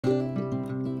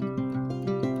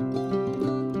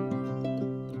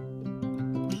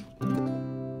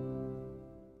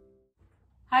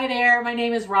Hi there, my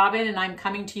name is Robin and I'm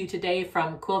coming to you today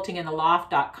from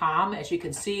quiltingintheloft.com. As you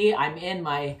can see, I'm in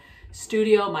my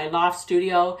studio, my loft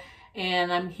studio,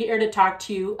 and I'm here to talk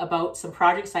to you about some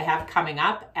projects I have coming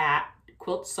up at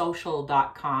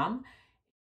quiltsocial.com.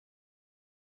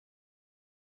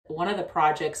 One of the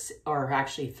projects, or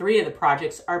actually three of the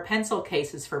projects, are pencil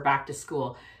cases for back to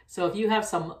school. So if you have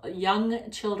some young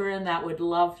children that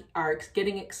are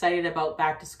getting excited about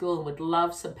back to school and would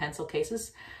love some pencil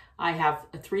cases, I have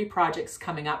 3 projects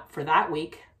coming up for that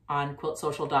week on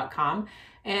quiltsocial.com.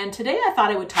 And today I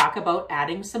thought I would talk about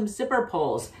adding some zipper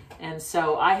pulls. And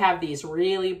so I have these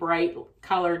really bright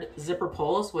colored zipper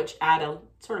pulls, which add a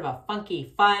sort of a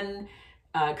funky, fun,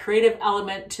 creative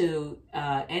element to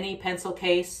any pencil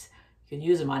case. You can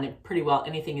use them on pretty well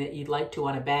anything that you'd like to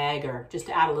on a bag, or just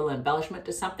to add a little embellishment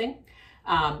to something.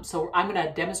 So I'm going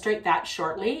to demonstrate that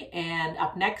shortly, and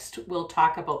up next we'll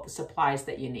talk about the supplies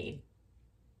that you need.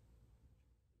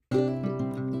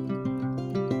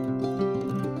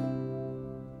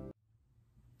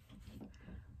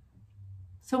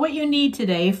 So what you need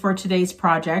today for today's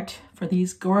project, for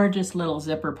these gorgeous little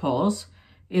zipper pulls,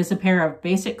 is a pair of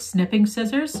basic snipping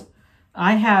scissors.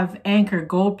 I have Anchor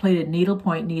gold-plated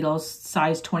needlepoint needles,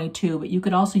 size 22, but you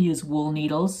could also use wool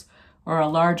needles, or a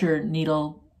larger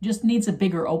needle. Just needs a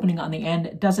bigger opening on the end.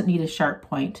 It doesn't need a sharp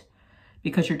point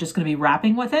because you're just going to be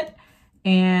wrapping with it.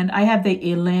 And I have the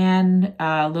Elan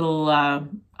little,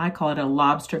 I call it a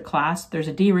lobster clasp. There's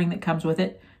a D-ring that comes with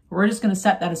it. We're just going to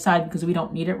set that aside because we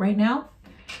don't need it right now.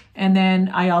 And then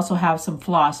I also have some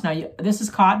floss. Now, this is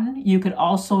cotton. You could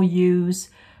also use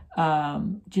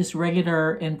just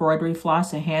regular embroidery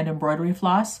floss, a hand embroidery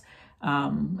floss.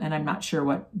 And I'm not sure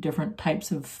what different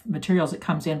types of materials it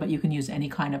comes in, but you can use any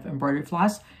kind of embroidery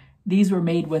floss. These were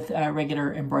made with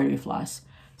regular embroidery floss.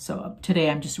 So today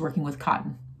I'm just working with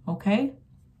cotton. Okay.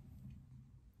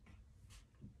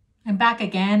 I'm back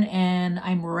again and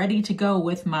I'm ready to go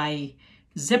with my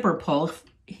zipper pull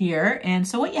here. And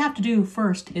so what you have to do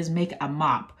first is make a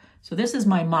mop. So this is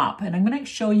my mop, and I'm going to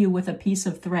show you with a piece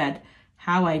of thread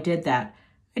how I did that.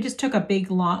 I just took a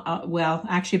big long, well,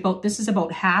 actually this is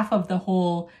about half of the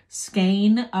whole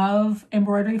skein of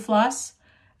embroidery floss.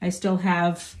 I still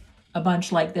have a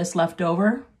bunch like this left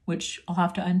over, which I'll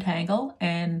have to untangle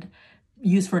and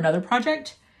use for another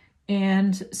project.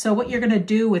 And so what you're going to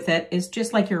do with it is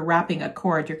just like you're wrapping a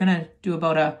cord. You're going to do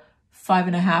about a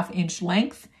 5.5 inch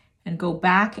length and go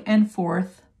back and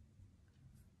forth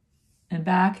and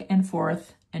back and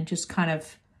forth and just kind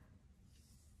of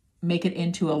make it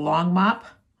into a long mop,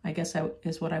 I guess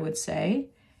is what I would say,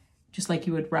 just like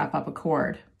you would wrap up a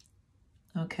cord.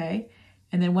 Okay.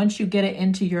 And then once you get it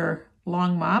into your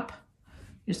long mop,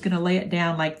 you're just going to lay it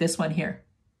down like this one here.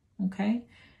 Okay.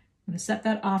 I'm going to set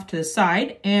that off to the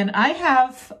side, and I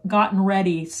have gotten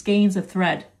ready skeins of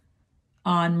thread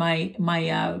on my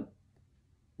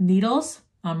needles,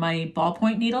 on my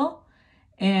ballpoint needle,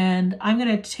 and I'm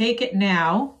going to take it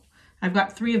now. I've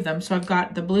got 3 of them. So I've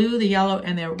got the blue, the yellow,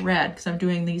 and the red, because I'm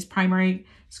doing these primary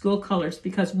school colors,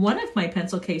 because one of my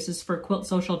pencil cases for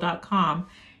quiltsocial.com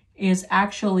is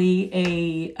actually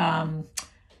a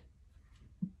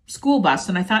school bus,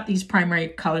 and I thought these primary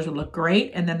colors would look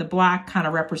great, and then the black kind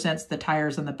of represents the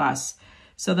tires on the bus.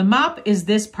 So the mop is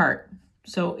this part.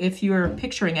 So if you're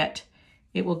picturing it,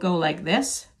 it will go like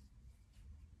this,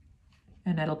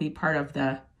 and that'll be part of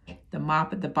the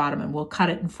mop at the bottom, and we'll cut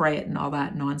it and fray it and all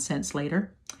that nonsense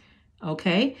later.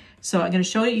 Okay, so I'm going to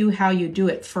show you how you do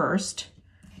it first.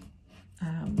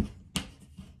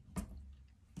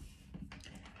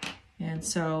 And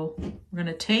so we're going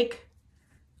to take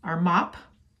our mop,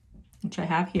 which I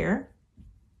have here.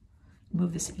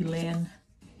 Move this Elan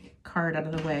card out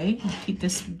of the way. We'll keep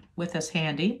this with us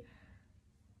handy.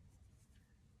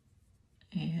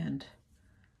 And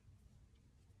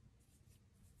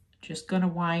just going to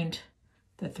wind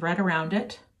the thread around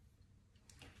it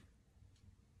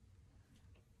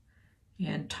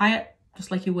and tie it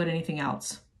just like you would anything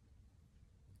else.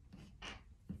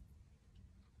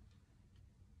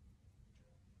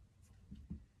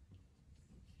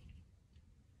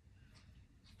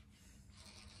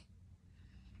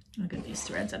 I'll get these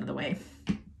threads out of the way.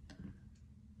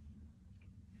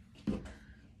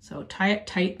 So tie it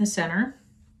tight in the center.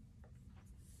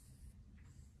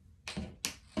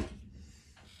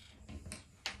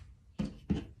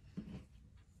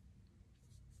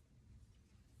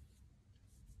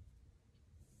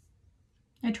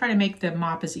 I try to make the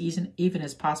mop as even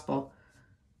as possible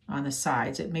on the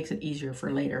sides. It makes it easier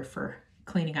for later for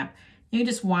cleaning up. You can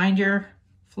just wind your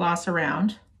floss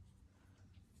around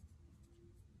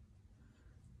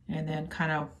and then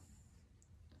kind of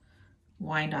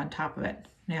wind on top of it.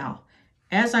 Now,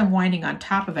 as I'm winding on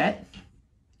top of it,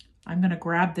 I'm going to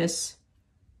grab this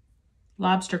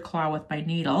lobster claw with my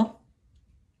needle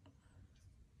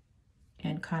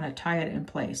and kind of tie it in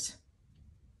place.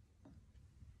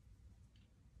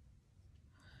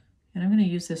 And I'm going to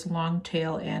use this long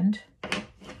tail end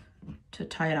to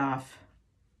tie it off.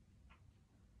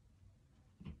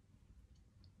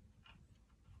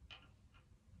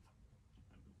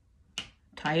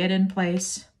 Tie it in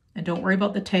place, and don't worry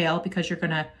about the tail because you're going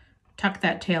to tuck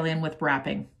that tail in with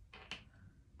wrapping.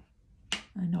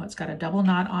 I know it's got a double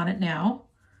knot on it now,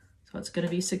 so it's going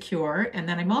to be secure. And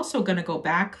then I'm also going to go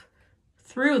back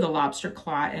through the lobster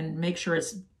claw and make sure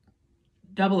it's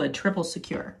double and triple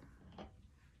secure.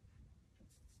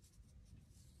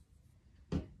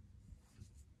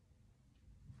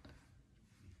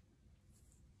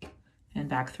 And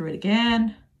back through it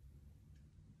again.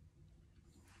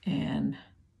 And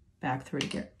back through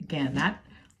it again. That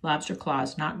lobster claw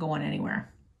is not going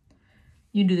anywhere.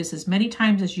 You can do this as many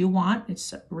times as you want.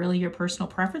 It's really your personal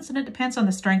preference, and it depends on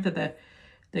the strength of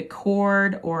the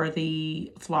cord or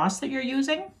the floss that you're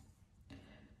using.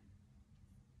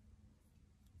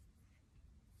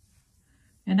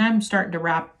 And I'm starting to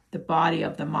wrap the body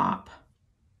of the mop.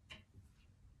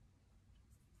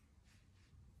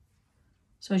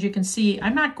 So as you can see,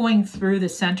 I'm not going through the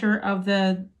center of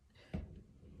the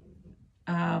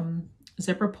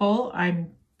zipper pull.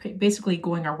 I'm basically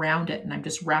going around it, and I'm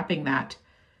just wrapping that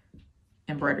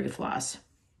embroidery floss.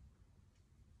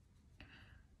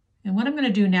 And what I'm going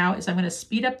to do now is I'm going to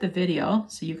speed up the video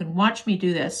so you can watch me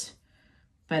do this,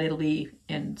 but it'll be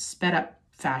in sped up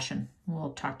fashion.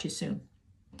 We'll talk to you soon.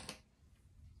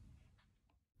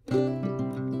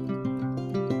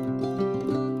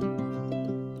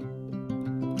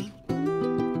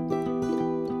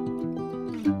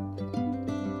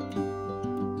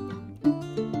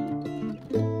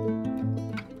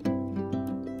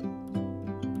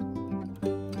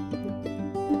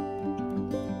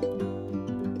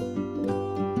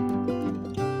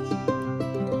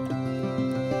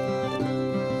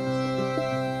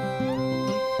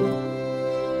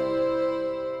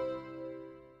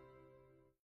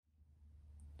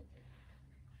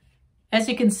 As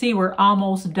you can see, we're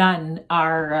almost done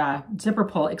our zipper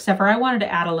pull, except for I wanted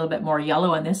to add a little bit more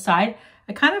yellow on this side.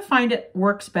 I kind of find it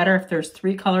works better if there's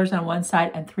 3 colors on one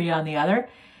side and 3 on the other.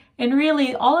 And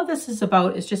really, all of this is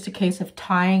about is just a case of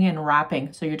tying and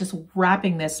wrapping. So you're just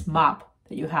wrapping this mop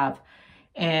that you have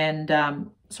and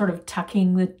sort of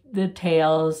tucking the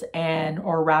tails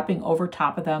or wrapping over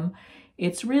top of them.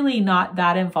 It's really not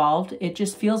that involved. It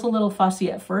just feels a little fussy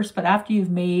at first, but after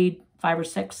you've made 5 or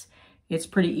 6, it's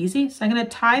pretty easy. So I'm going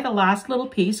to tie the last little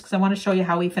piece because I want to show you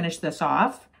how we finish this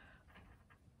off.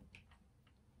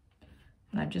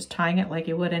 And I'm just tying it like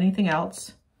you would anything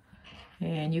else.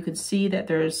 And you can see that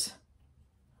there's,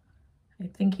 I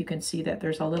think you can see that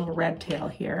there's a little red tail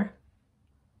here.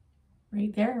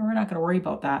 Right there. We're not going to worry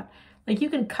about that. Like you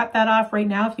can cut that off right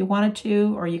now if you wanted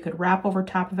to, or you could wrap over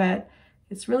top of it.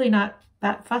 It's really not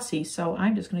that fussy. So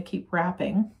I'm just going to keep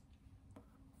wrapping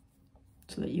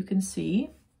so that you can see.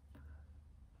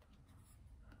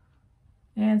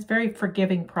 And it's a very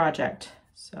forgiving project,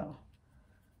 so.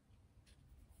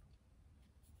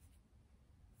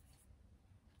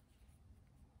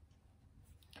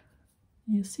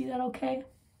 You see that okay?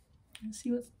 You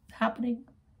see what's happening?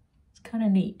 It's kind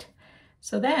of neat.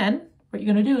 So then, what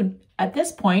you're gonna do at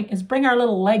this point is bring our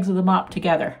little legs of the mop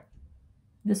together.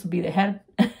 This will be the head,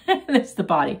 this is the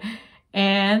body.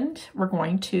 And we're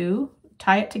going to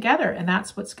tie it together, and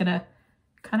that's what's gonna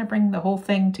kind of bring the whole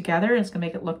thing together. It's gonna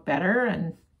make it look better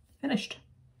and finished.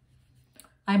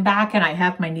 I'm back and I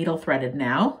have my needle threaded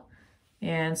now.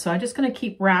 And so I'm just gonna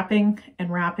keep wrapping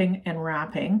and wrapping and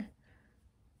wrapping.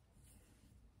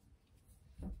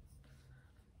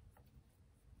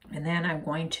 And then I'm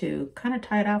going to kind of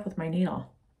tie it off with my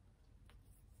needle.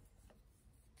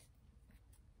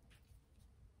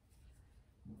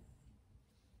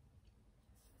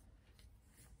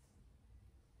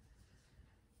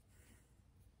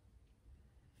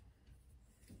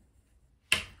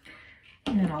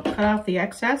 And I'll cut off the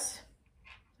excess.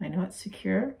 I know it's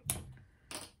secure.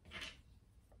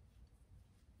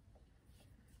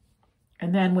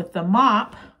 And then with the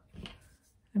mop,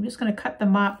 I'm just going to cut the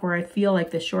mop where I feel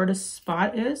like the shortest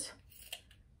spot is.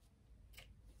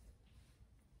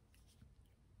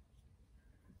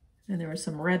 And there was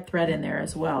some red thread in there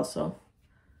as well, so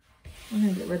I'm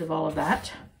going to get rid of all of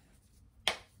that.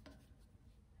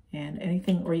 And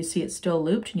anything where you see it's still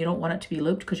looped and you don't want it to be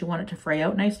looped because you want it to fray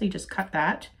out nicely, just cut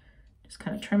that. Just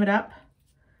kind of trim it up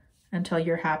until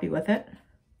you're happy with it.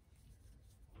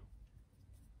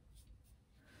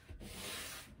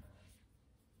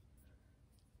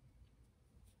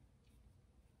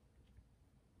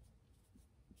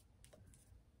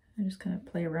 I'm just going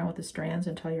to play around with the strands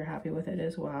until you're happy with it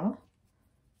as well.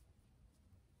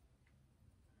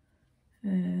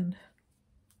 And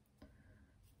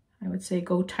I would say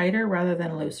go tighter rather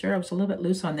than looser. I was a little bit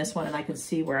loose on this one and I can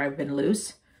see where I've been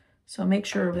loose. So make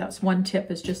sure, that's one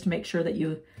tip, is just to make sure that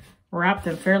you wrap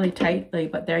them fairly tightly.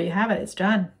 But there you have it, it's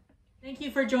done. Thank you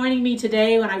for joining me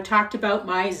today when I talked about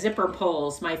my zipper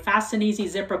pulls, my fast and easy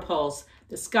zipper pulls.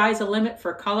 The sky's the limit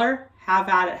for color. Have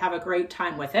at it, have a great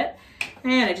time with it.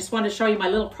 And I just wanted to show you my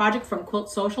little project from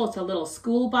Quilt Social. It's a little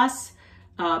school bus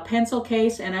pencil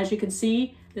case, and as you can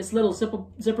see, this little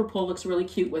zipper pull looks really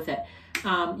cute with it.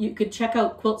 You could check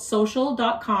out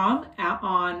quiltsocial.com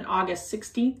on August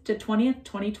 16th to 20th,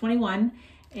 2021,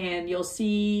 and you'll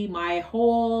see my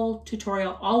whole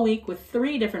tutorial all week with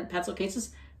 3 different pencil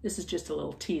cases. This is just a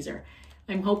little teaser.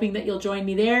 I'm hoping that you'll join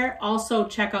me there. Also,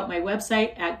 check out my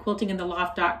website at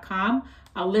quiltingintheloft.com.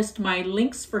 I'll list my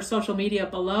links for social media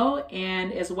below,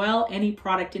 and as well any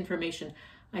product information.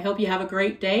 I hope you have a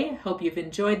great day. Hope you've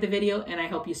enjoyed the video, and I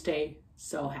hope you stay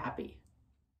so happy.